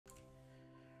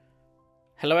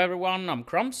Hello everyone, I'm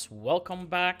Crumbs. Welcome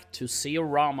back to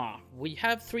Seaorama. We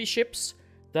have 3 ships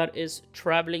that is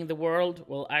traveling the world.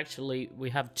 Well, actually,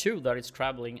 we have 2 that is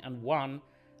traveling and 1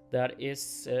 that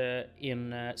is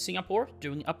in Singapore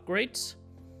doing upgrades.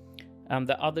 And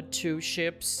the other 2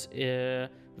 ships,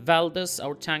 Valdez,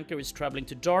 our tanker, is traveling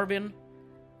to Darwin.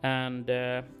 And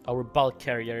our bulk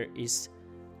carrier is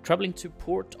traveling to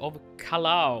port of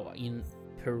Callao in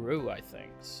Peru, I think.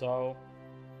 So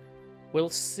we'll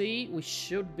see. We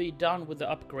should be done with the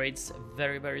upgrades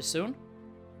very soon.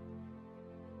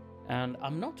 And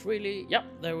I'm not really... yeah,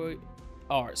 there we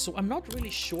are. So I'm not really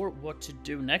sure what to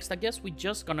do next. I guess we're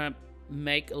just gonna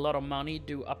make a lot of money,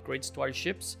 do upgrades to our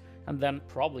ships, and then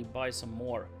probably buy some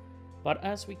more. But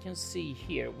as we can see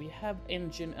here, we have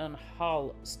engine and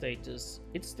hull status.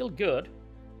 It's still good,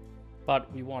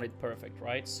 but we want it perfect,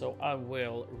 right? So I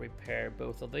will repair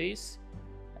both of these.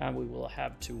 And we will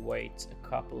have to wait a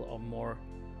couple of more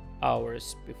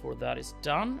hours before that is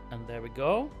done. And there we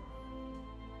go.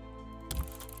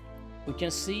 We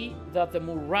can see that the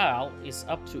morale is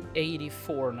up to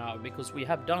 84 now, because we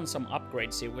have done some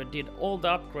upgrades here. We did all the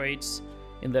upgrades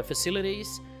in the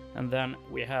facilities, and then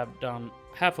we have done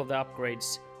half of the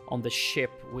upgrades on the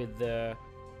ship with the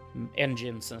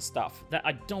engines and stuff. That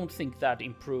I don't think that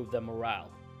improved the morale.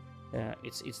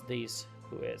 It's these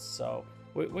who is. So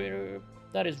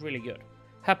that is really good.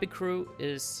 Happy crew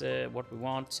is what we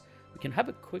want. We can have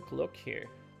a quick look here.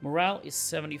 Morale is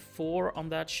 74 on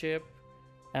that ship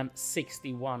and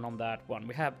 61 on that one.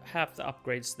 We have half the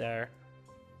upgrades there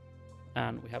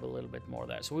and we have a little bit more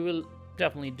there. So we will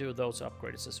definitely do those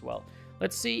upgrades as well.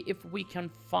 Let's see if we can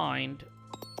find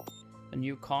a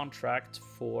new contract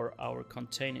for our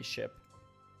container ship.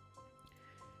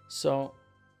 So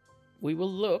we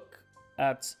will look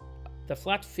at the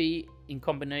flat fee in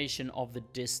combination of the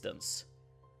distance.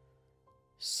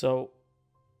 So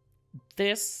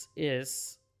this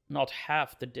is not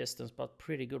half the distance, but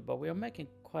pretty good. But we are making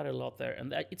quite a lot there,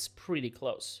 and it's pretty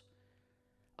close.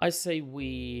 I say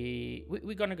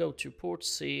we're gonna go to Port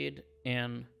Said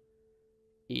in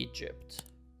Egypt.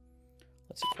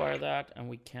 Let's acquire that, and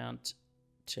we can't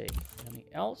take any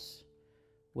else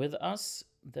with us.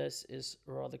 This is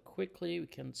rather quickly. We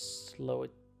can slow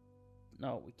it.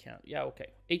 No, we can't. Yeah,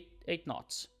 okay. 8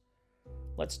 knots.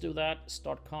 Let's do that.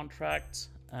 Start contract,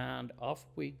 and off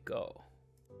we go.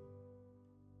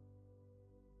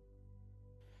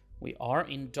 We are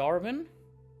in Darwin,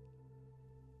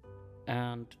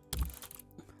 and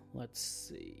let's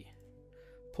see.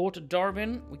 Port of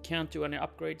Darwin. We can't do any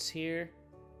upgrades here.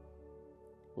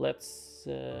 Let's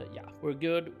yeah, we're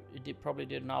good. We probably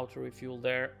did an auto refuel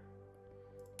there.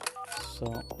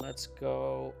 So let's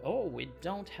go. Oh, we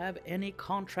don't have any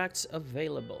contracts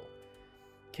available.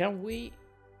 Can we?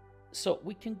 So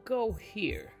we can go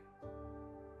here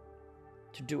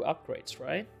to do upgrades,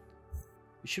 right?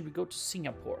 Should we go to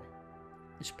Singapore?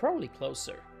 It's probably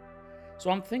closer. So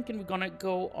I'm thinking we're gonna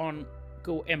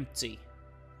go empty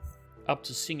up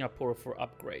to Singapore for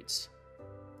upgrades.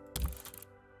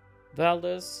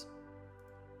 Valdez,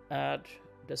 add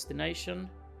destination,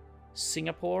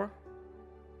 Singapore.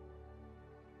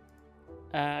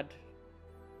 Add,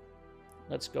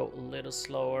 let's go a little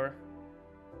slower.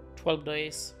 12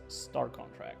 days, start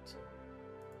contract.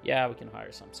 Yeah, we can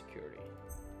hire some security.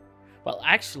 Well,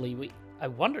 actually, I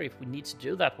wonder if we need to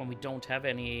do that when we don't have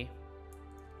any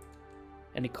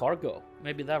cargo.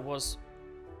 Maybe that was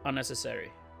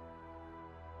unnecessary.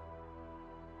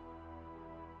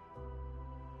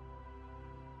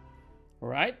 All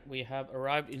right, we have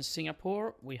arrived in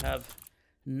Singapore. We have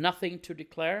nothing to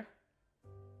declare.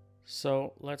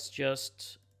 So let's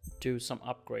just do some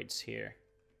upgrades here.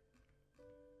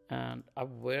 And I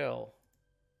will.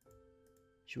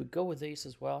 Should we go with these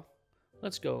as well?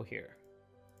 Let's go here.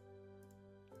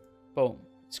 Boom.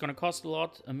 It's gonna cost a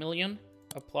lot, 1 million.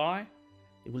 Apply.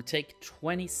 It will take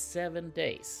 27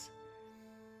 days.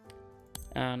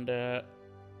 And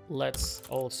let's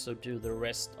also do the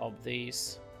rest of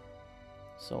these.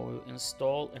 So we'll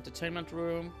install entertainment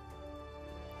room,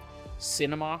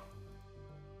 cinema,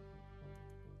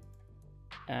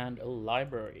 and a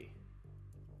library.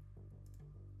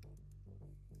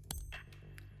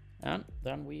 And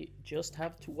then we just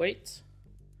have to wait,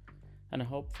 and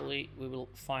hopefully we will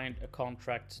find a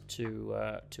contract to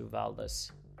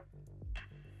Valdez.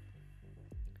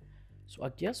 So I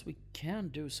guess we can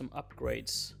do some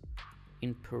upgrades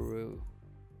in Peru.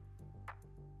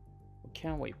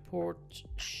 Can we? Port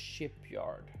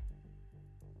shipyard.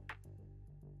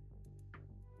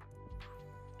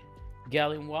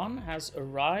 Galleon 1 has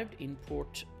arrived in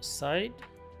Port Said.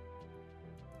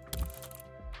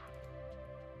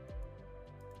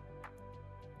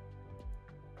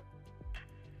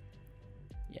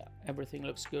 everything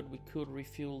looks good. We could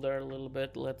refuel there a little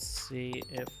bit. Let's see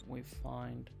if we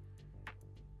find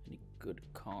any good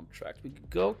contract. We could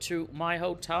go to my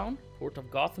hometown, Port of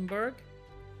Gothenburg.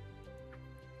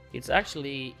 It's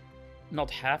actually not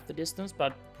half the distance,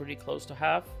 but pretty close to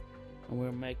half. And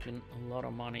we're making a lot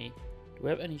of money. Do we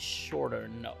have any shorter?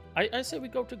 No. I say we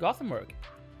go to Gothenburg.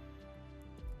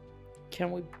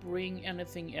 Can we bring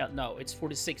anything else? No, it's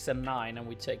 46 and 9, and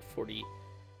we take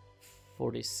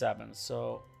 47.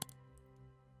 So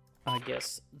I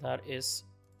guess that is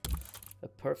a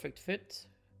perfect fit.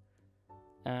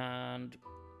 And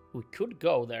we could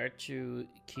go there to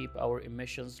keep our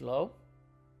emissions low.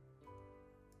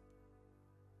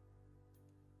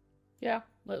 Yeah,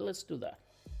 let's do that.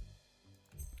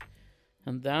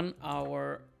 And then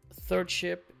our third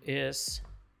ship is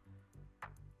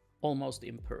almost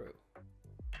in Peru.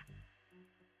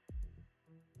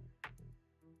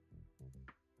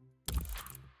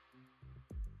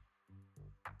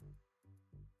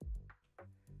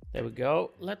 There we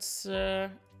go. Let's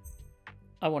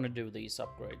I want to do these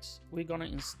upgrades. We're gonna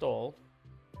install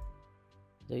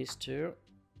these two,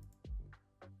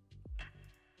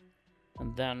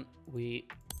 and then we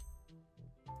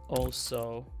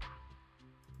also,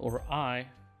 or I,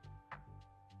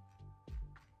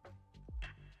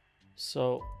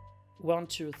 so 1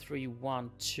 2 3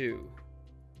 1 2.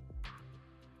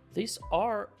 These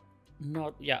are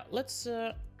not, yeah, let's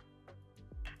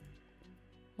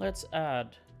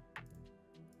add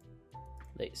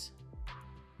these.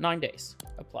 9 days,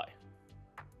 apply.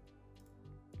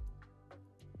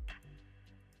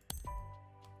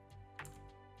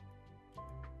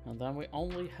 And then we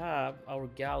only have our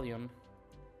galleon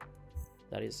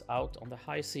that is out on the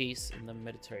high seas in the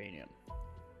Mediterranean.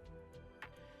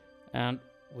 And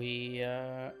we,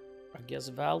 I guess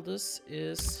Valdez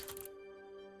is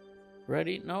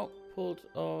ready. No, port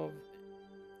of,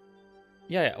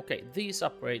 yeah, okay. These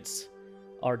upgrades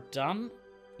are done.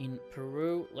 In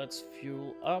Peru, let's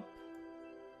fuel up.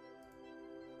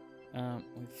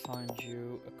 We find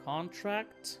you a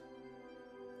contract.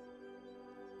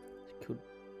 Could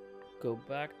go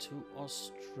back to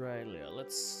Australia.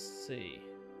 Let's see.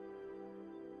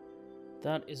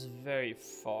 That is very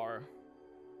far.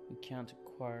 We can't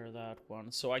acquire that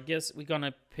one. So I guess we're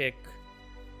gonna pick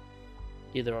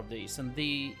either of these. And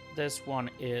this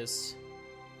one is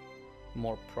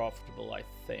more profitable, I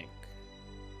think.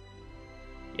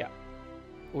 Yeah.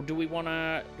 Or do we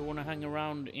wanna hang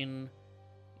around in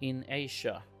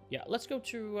Asia? Yeah, let's go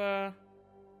to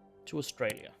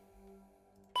Australia.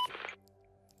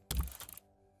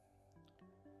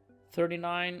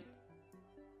 39.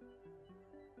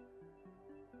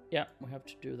 Yeah, we have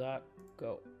to do that.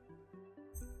 Go.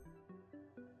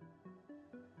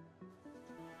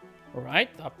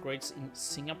 Alright, the upgrades in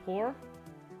Singapore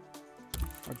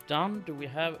are done. Do we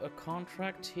have a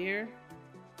contract here?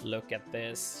 Look at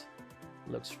this.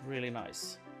 Looks really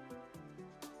nice.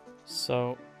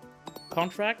 So,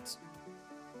 contracts.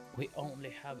 We only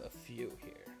have a few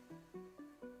here.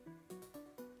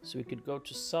 So we could go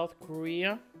to South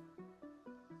Korea,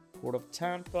 Port of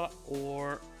Tampa,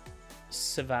 or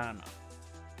Savannah.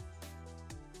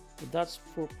 But that's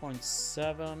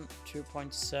 4.7,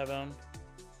 2.7.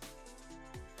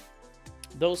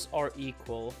 Those are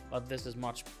equal, but this is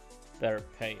much better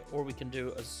pay. Or we can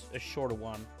do a shorter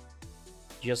one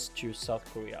just to South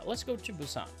Korea. Let's go to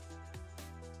Busan.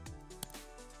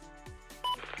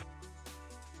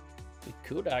 We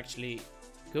could actually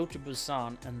go to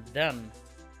Busan and then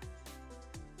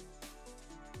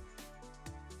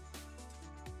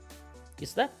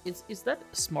is that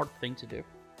a smart thing to do?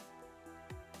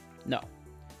 No.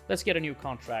 Let's get a new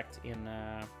contract in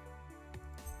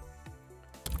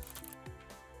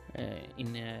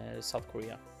South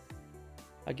Korea.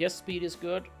 I guess speed is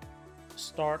good.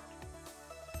 Start.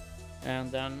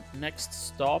 And then next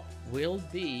stop will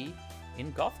be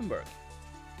in Gothenburg.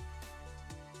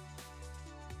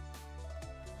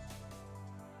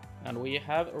 And we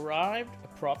have arrived. A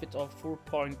profit of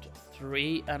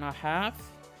 4.3.5.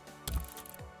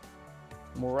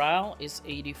 Morale is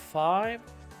 85.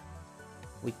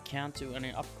 We can't do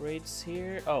any upgrades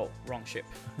here. Oh, wrong ship.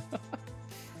 I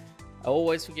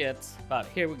always forget, but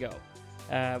here we go.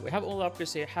 We have all the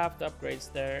upgrades here, half the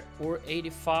upgrades there, or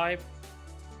 85.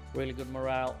 Really good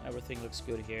morale, everything looks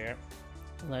good here.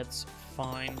 Let's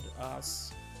find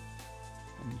us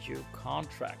a new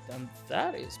contract, and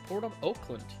that is Port of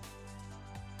Oakland.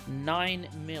 9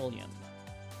 million.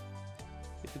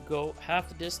 If you go half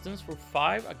the distance for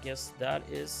 5, I guess that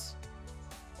is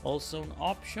also an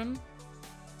option.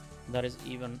 That is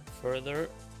even further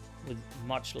with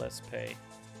much less pay.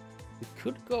 We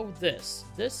could go this.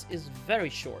 This is very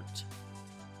short.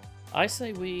 I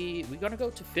say we're gonna go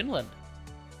to Finland.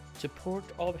 To Port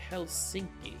of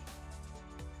Helsinki.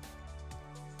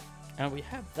 And we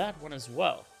have that one as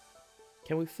well.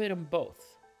 Can we fit them both?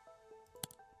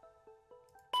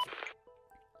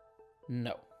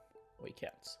 No, we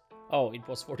can't. Oh, it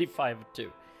was 45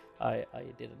 too. I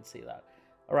didn't see that.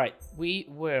 All right, we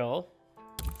will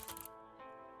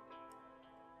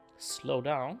slow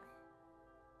down.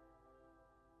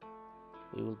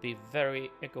 We will be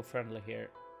very eco-friendly here.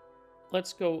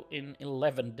 Let's go in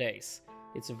 11 days.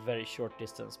 It's a very short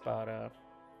distance, but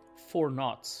 4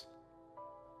 knots.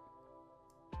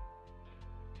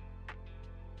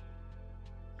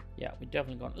 Yeah, we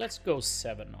definitely going. Let's go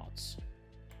 7 knots.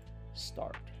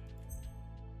 Start.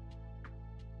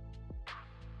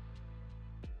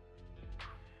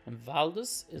 And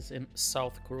Valdez is in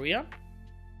South Korea.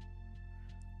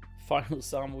 Final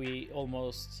sum, we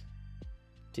almost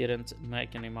didn't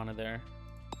make any money there.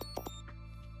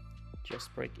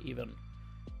 Just break even.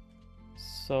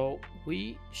 So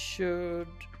we should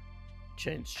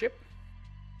change ship.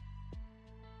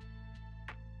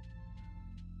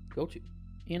 Go to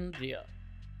India.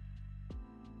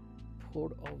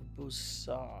 Port of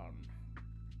Busan.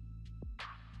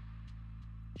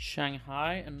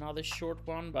 Shanghai, another short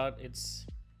one, but it's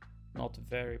not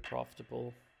very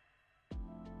profitable.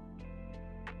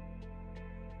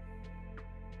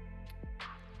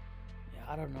 Yeah,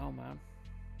 I don't know, man.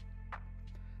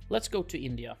 Let's go to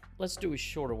India. Let's do a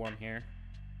shorter one here.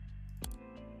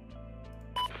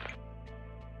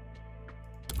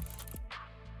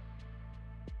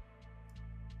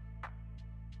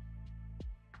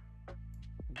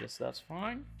 I guess that's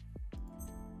fine.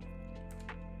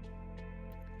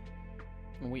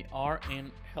 We are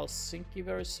in Helsinki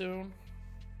very soon.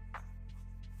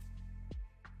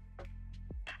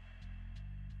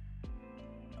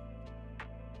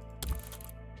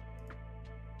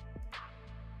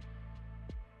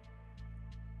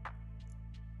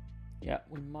 Yeah,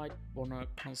 we might wanna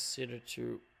consider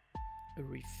to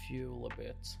refuel a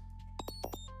bit.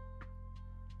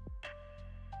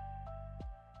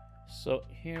 So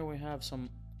here we have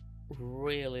some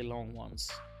really long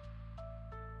ones.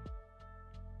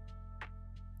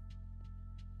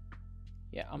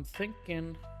 Yeah, I'm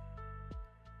thinking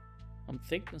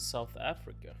South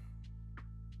Africa.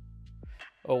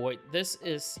 Oh wait, this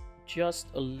is just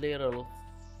a little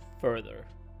further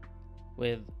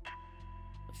with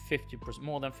 50%,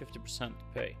 more than 50%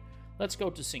 pay. Let's go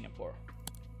to Singapore.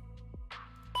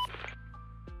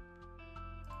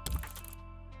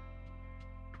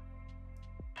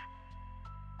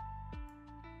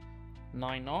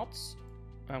 Nine knots,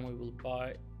 and we will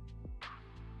buy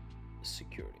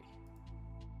security.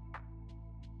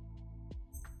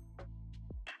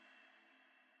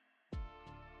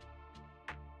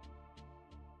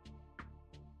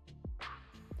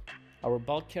 Our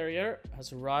bulk carrier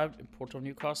has arrived in Port of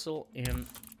Newcastle in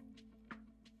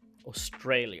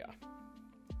Australia.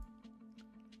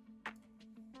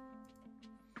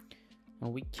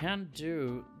 And we can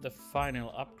do the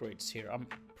final upgrades here. I'm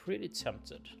pretty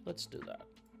tempted. Let's do that.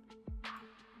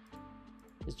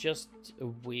 It's just a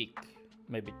week,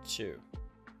 maybe 2.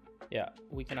 Yeah,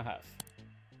 week and a half.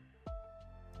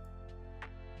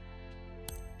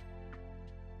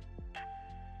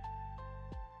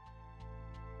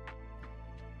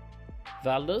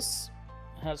 Valdez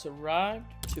has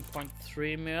arrived,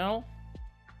 2.3 mil.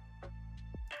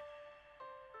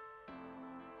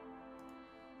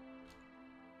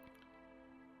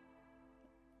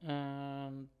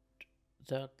 And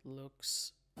that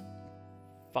looks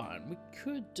fine. We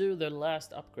could do the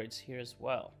last upgrades here as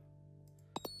well.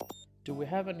 Do we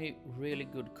have any really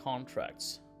good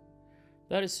contracts?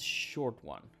 That is a short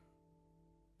one.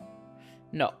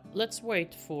 No, let's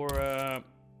wait for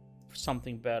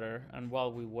something better, and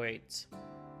while we wait,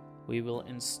 we will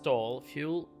install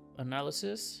fuel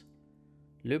analysis,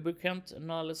 lubricant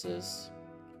analysis,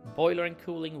 boiler and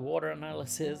cooling water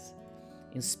analysis,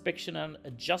 inspection and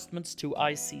adjustments to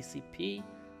ICCP,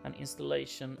 and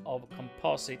installation of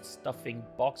composite stuffing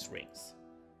box rings.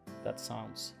 That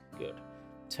sounds good.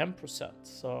 10%,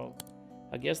 so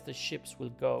I guess the ships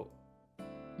will go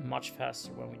much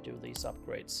faster when we do these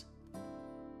upgrades.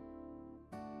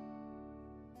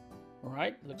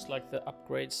 Alright, looks like the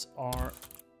upgrades are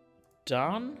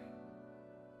done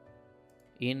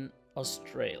in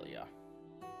Australia.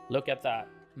 Look at that,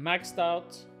 maxed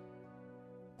out.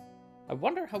 I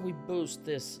wonder how we boost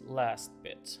this last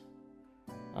bit.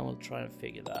 I will try and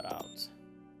figure that out.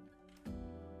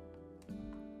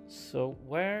 So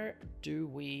where do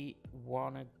we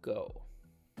want to go?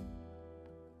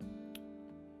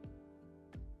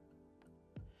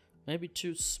 Maybe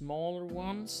 2 smaller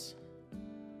ones.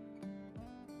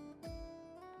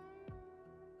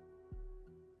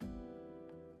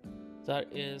 That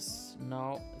is...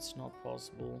 no, it's not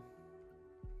possible.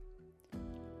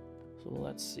 So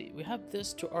let's see. We have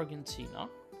this to Argentina.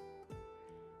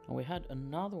 And we had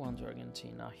another one to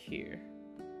Argentina here.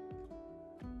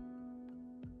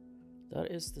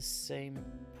 That is the same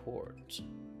port.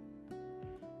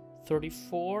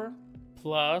 34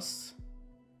 plus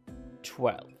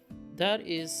 12. That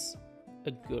is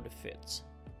a good fit.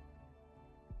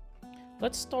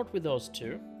 Let's start with those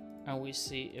two. And we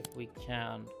see if we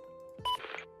can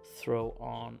throw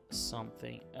on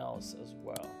something else as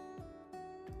well.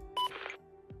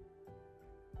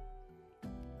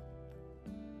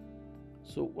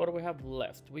 So what do we have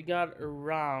left? We got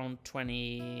around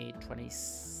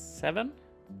 27.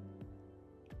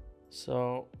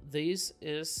 So this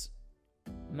is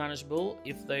manageable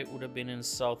if they would have been in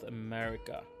South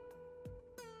America.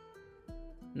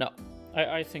 No,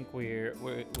 I think we're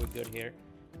good here.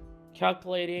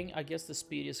 Calculating, I guess the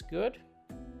speed is good.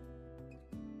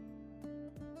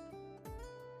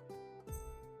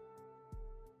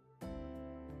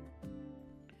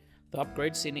 The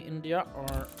upgrades in India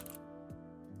are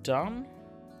done.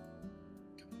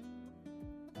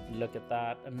 Look at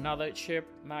that, another ship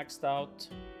maxed out.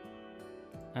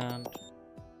 And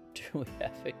do we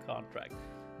have a contract?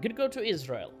 I'm gonna go to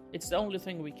Israel. It's the only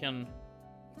thing we can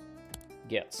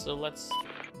get, so let's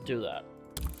do that.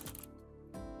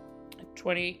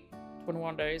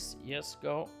 21 days, yes,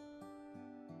 go.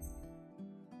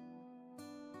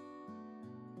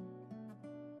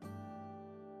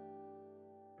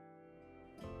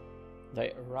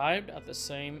 They arrived at the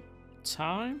same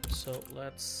time, so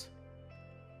let's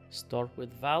start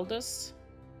with Valdez.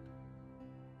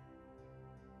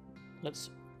 Let's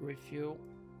refuel.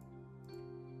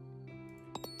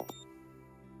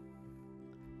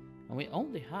 And we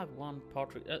only have one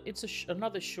portrait. It's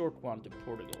another short one to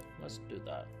Portugal. Let's do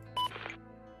that.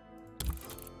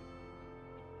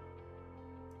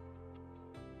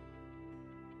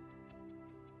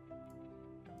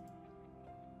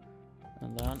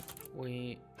 And then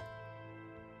we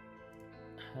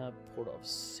have Port of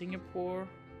Singapore.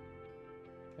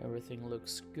 Everything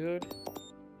looks good.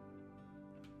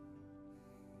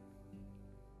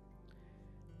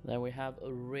 Then we have a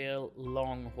real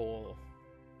long haul.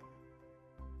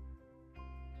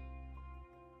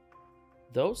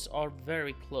 Those are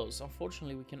very close.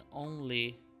 Unfortunately, we can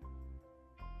only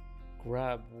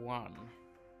grab one.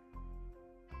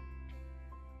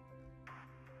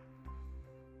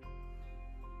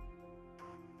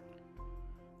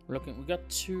 Looking, we got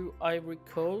 2 Ivory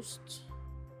Coast.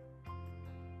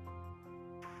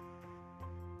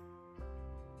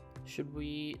 Should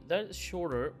we... that is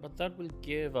shorter, but that will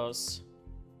give us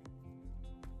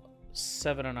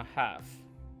 7.5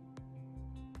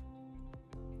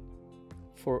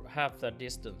 for half that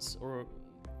distance, or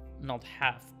not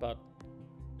half, but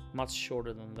much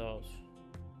shorter than those.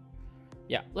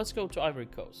 Yeah, let's go to Ivory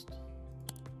Coast.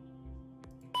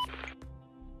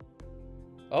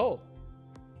 Oh,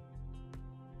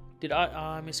 did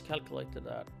I miscalculated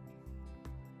that?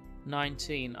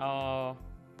 19.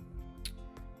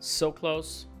 So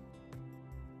close.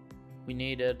 We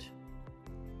needed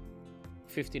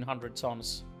 1,500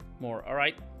 tons more. All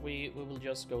right, we will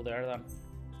just go there then.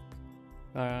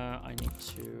 I need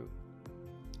to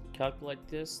calculate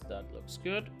this. That looks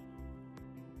good.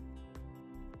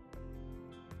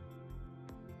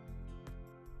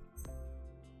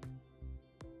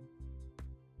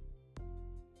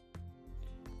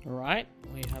 All right,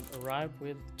 we have arrived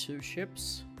with 2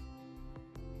 ships.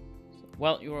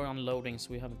 Well, you are unloading,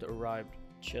 so we haven't arrived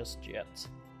just yet.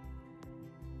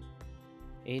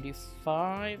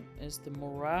 85 is the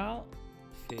morale.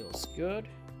 Feels good.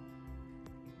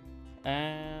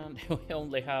 And we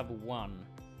only have 1.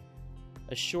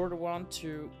 A shorter one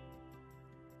to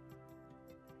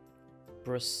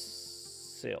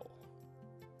Brazil.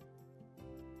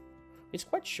 It's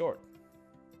quite short.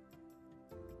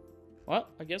 Well,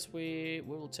 I guess we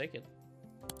will take it.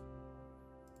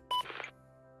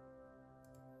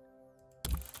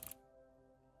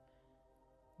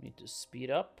 Need to speed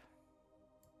up.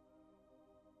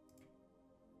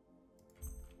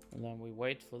 And then we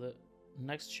wait for the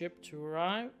next ship to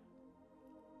arrive.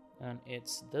 And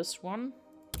it's this one.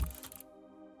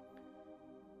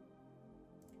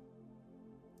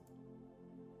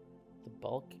 The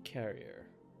bulk carrier.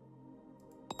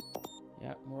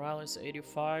 Yeah, morale is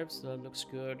 85, so that looks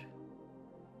good.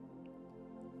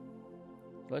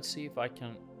 Let's see if I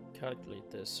can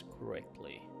calculate this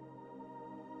correctly.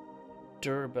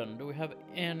 Durban, do we have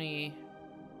any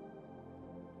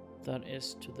that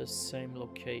is to the same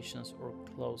locations or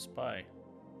close by.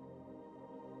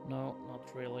 No, not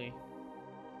really.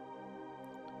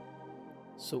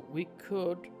 So we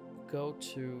could go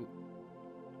to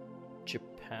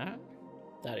Japan.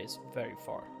 That is very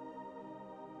far.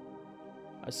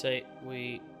 I say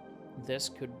this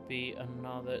could be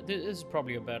another. This is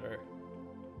probably a better.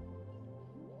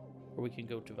 Or we can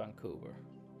go to Vancouver.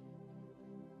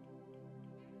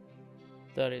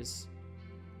 That is.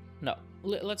 No,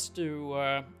 let's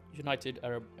do United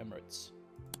Arab Emirates.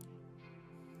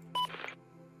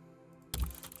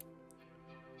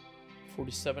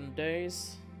 47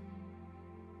 days.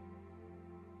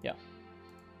 Yeah.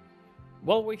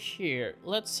 While we're here,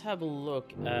 let's have a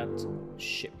look at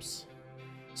ships.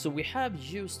 So we have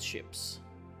used ships,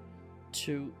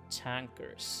 2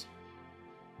 tankers.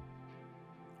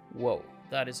 Whoa,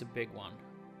 that is a big one.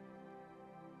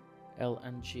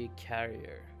 LNG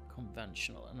carrier,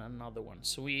 conventional, and another one.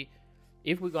 So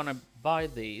if we're gonna buy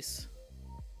these,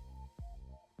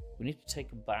 we need to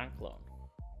take a bank loan.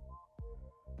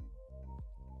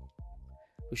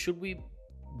 Should we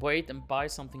wait and buy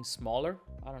something smaller?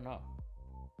 I don't know.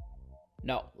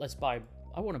 No, let's buy.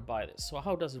 I want to buy this. So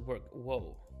how does it work?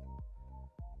 Whoa.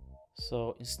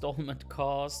 So installment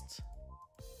cost.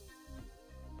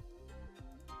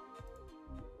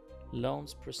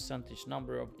 Loans percentage,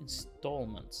 number of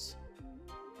installments.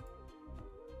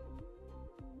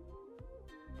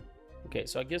 Okay,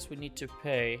 so I guess we need to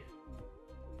pay.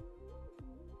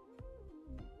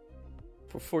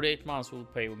 For 48 months, we'll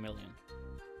pay $1 million.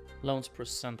 Loans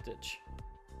percentage.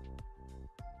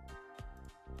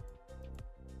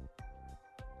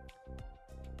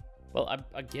 Well,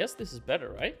 I guess this is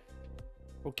better, right?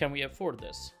 Or can we afford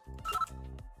this?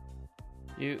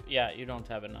 Yeah, you don't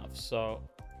have enough. So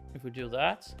if we do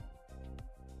that,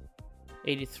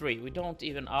 83. We don't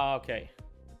even. Okay.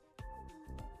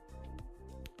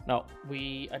 No,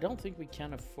 I don't think we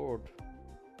can afford.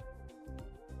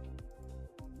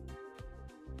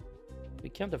 We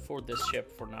can't afford this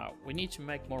ship for now. We need to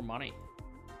make more money.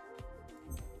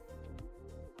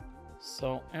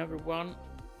 So everyone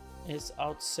is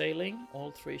out sailing,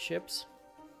 all 3 ships.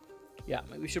 Yeah,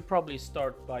 we should probably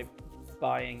start by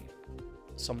buying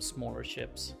some smaller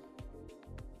ships.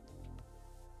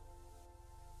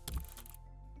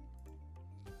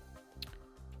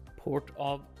 Port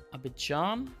of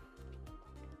Abidjan.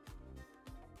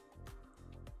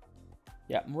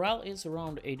 Yeah, morale is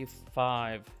around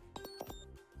 85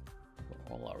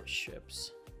 for all our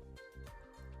ships.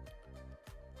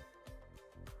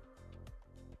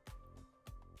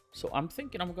 So I'm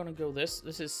thinking I'm gonna go this.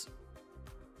 This is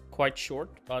quite short,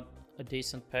 but a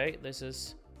decent pay. This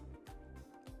is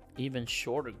even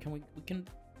shorter. Can we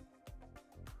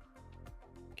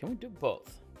do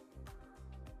both?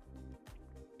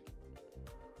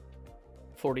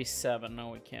 47. No,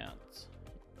 we can't.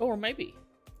 Or maybe.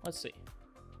 Let's see.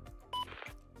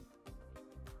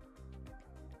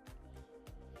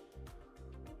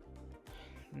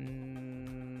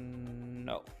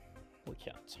 No, we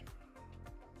can't.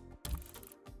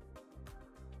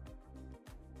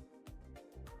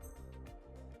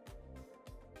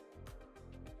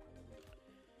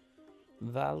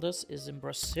 Valdez is in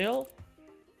Brazil.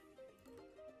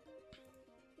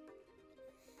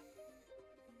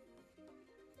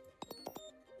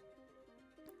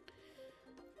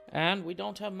 And we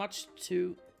don't have much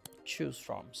to choose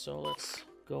from, so let's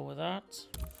go with that.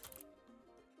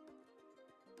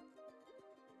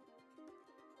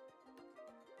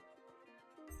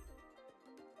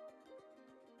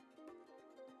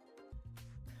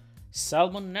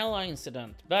 Salmonella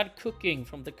incident. Bad cooking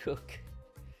from the cook.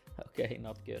 Okay,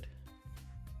 not good.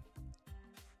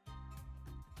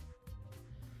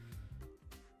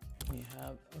 We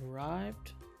have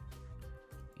arrived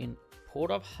in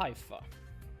Port of Haifa.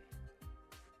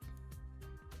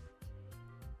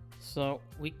 So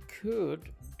we could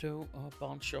do a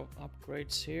bunch of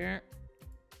upgrades here.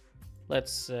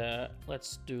 Let's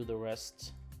do the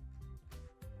rest.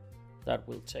 That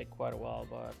will take quite a while,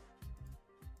 but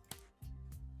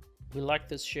we like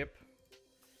this ship.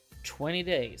 20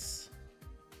 days.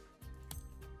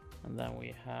 And then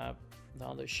we have the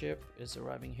other ship is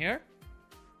arriving here.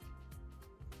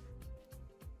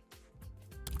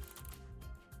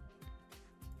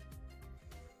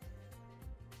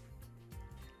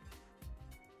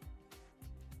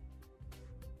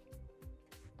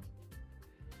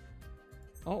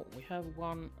 Oh, we have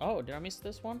one. Oh, did I miss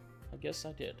this one? I guess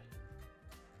I did.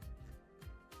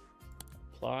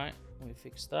 Apply. We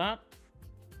fix that.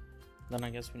 Then I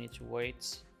guess we need to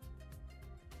wait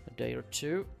a day or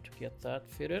 2 to get that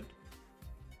fitted.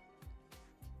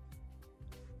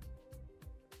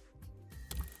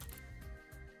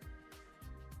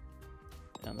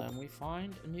 And then we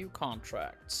find a new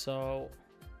contract. So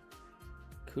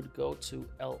could go to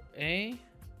LA,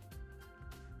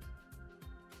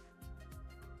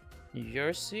 New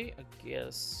Jersey, I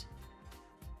guess.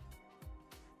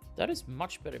 That is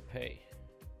much better pay.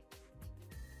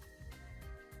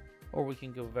 Or we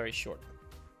can go very short.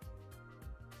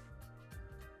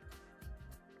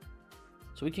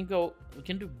 So we can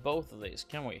do both of these,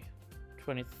 can we?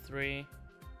 23,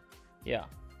 yeah.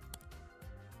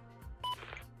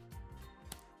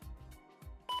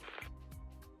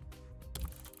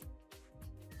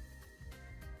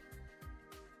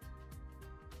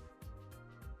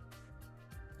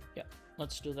 Yeah,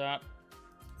 let's do that.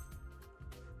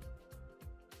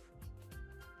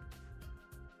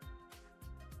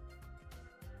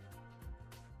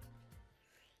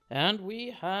 And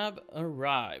we have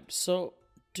arrived. So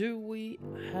do we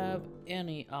have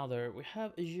any other? We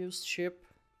have a used ship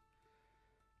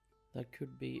that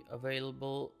could be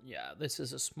available. Yeah, this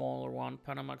is a smaller one,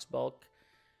 Panamax bulk.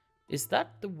 Is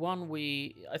that the one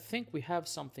I think we have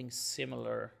something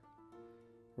similar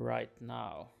right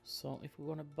now. So if we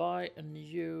want to buy a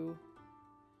new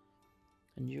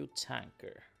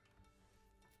tanker.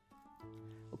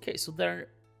 Okay, so there.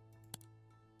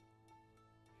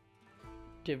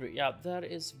 Yeah, that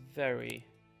is very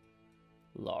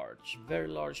large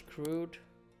crude,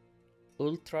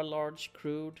 ultra large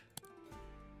crude,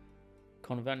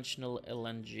 conventional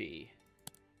LNG,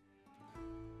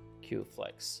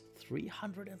 Q-Flex,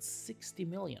 360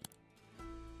 million,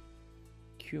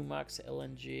 Q-Max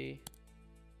LNG,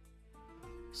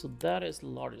 so that is the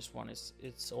largest one,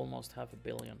 it's almost 500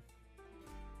 million,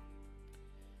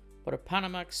 but a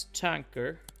Panamax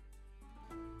tanker,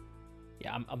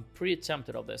 yeah, I'm pretty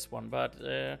tempted of this one, but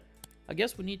I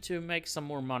guess we need to make some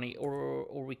more money,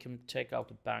 or we can take out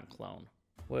a bank loan.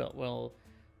 We'll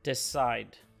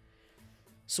decide.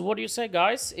 So what do you say,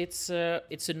 guys? It's a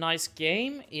nice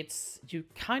game. You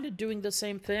kind of doing the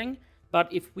same thing,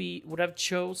 but if we would have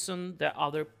chosen the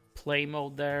other play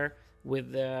mode there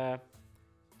with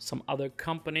some other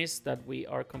companies that we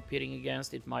are competing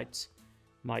against, it might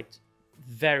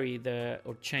vary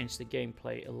or change the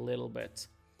gameplay a little bit.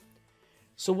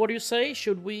 So what do you say?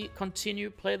 Should we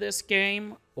continue play this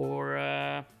game,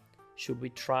 or should we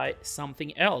try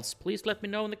something else? Please let me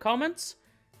know in the comments.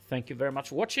 Thank you very much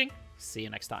for watching. See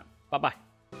you next time. Bye bye.